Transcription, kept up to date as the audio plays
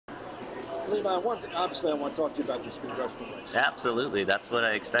Levi, obviously I want to talk to you about this congressional race. Absolutely, that's what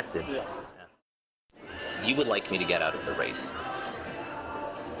I expected. Yeah. You would like me to get out of the race.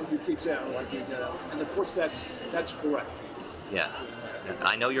 And you keep saying I would like you to get out. And of course that's correct. Yeah.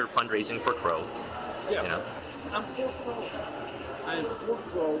 I know you're fundraising for Crow. Yeah. You know. I'm for Crow. I am for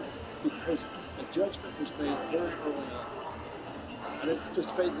Crow because a judgment was made very early on. I didn't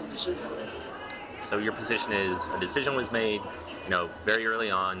participate in the decision. So your position is a decision was made, very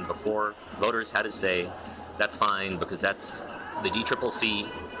early on before voters had to say, that's fine because that's the DCCC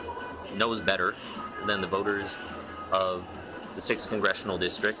knows better than the voters of the 6th Congressional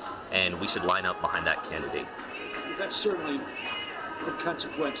District, and we should line up behind that candidate. That's certainly the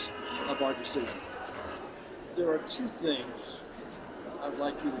consequence of our decision. There are two things I'd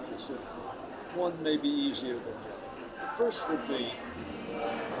like you to consider. One may be easier than the other. First would be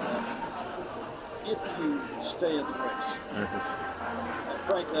if you stay in the race. And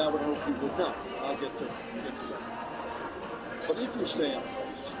frankly, I would hope you would not. I'll get to that. But if you stay in the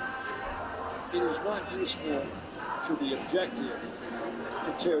race, it is not useful to the objective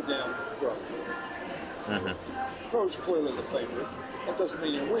to tear down Crow. Crow's clearly the favorite. That doesn't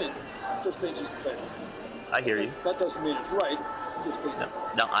mean he'll win. It just means he's the favorite. I hear you. That doesn't mean it's right. It just means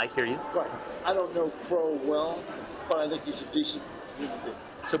No, I hear you. right. I don't know Crow well, but I think he's a decent human being.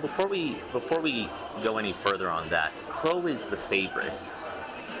 So before we go any further on that, Crow is the favorite.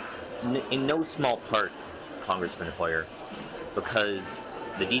 In no small part, Congressman Hoyer, because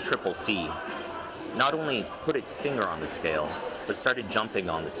the DCCC not only put its finger on the scale, but started jumping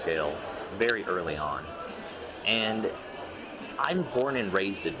on the scale very early on. And I'm born and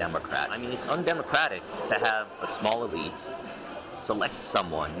raised a Democrat. I mean, it's undemocratic to have a small elite select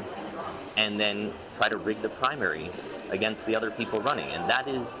someone and then try to rig the primary against the other people running. And that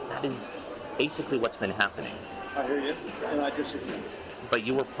is basically what's been happening. I hear you, and I disagree. But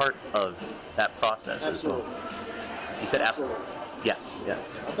you were part of that process Absolutely. as well. You said Absolutely. Yes, yeah.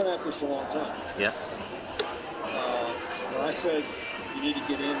 I've been at this a long time. Yeah. When I said you need to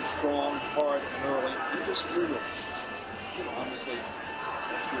get in strong, hard, and early, you disagree with me. Obviously,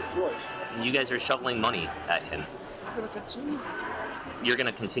 that's your choice. You guys are shoveling money at him. We're going to continue. You're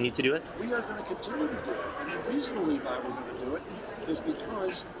going to continue to do it? We are going to continue to do it. And the reason, Levi, we're going to do it is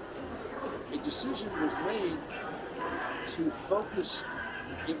because a decision was made to focus.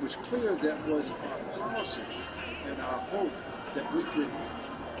 It was clear that was our policy and our hope that we could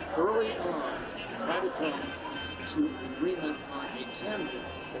early on try to come to agreement on a candidate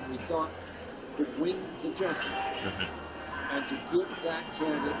that we thought could win the general, and to give that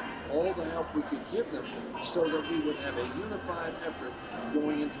candidate all the help we could give them so that we would have a unified effort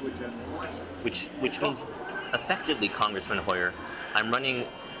going into a general election. Which means, effectively, Congressman Hoyer, I'm running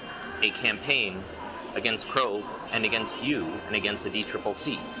a campaign against Crow and against you and against the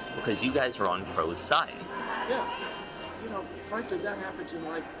DCCC because you guys are on Crow's side. Yeah. Frankly, that happens in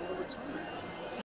life all the time.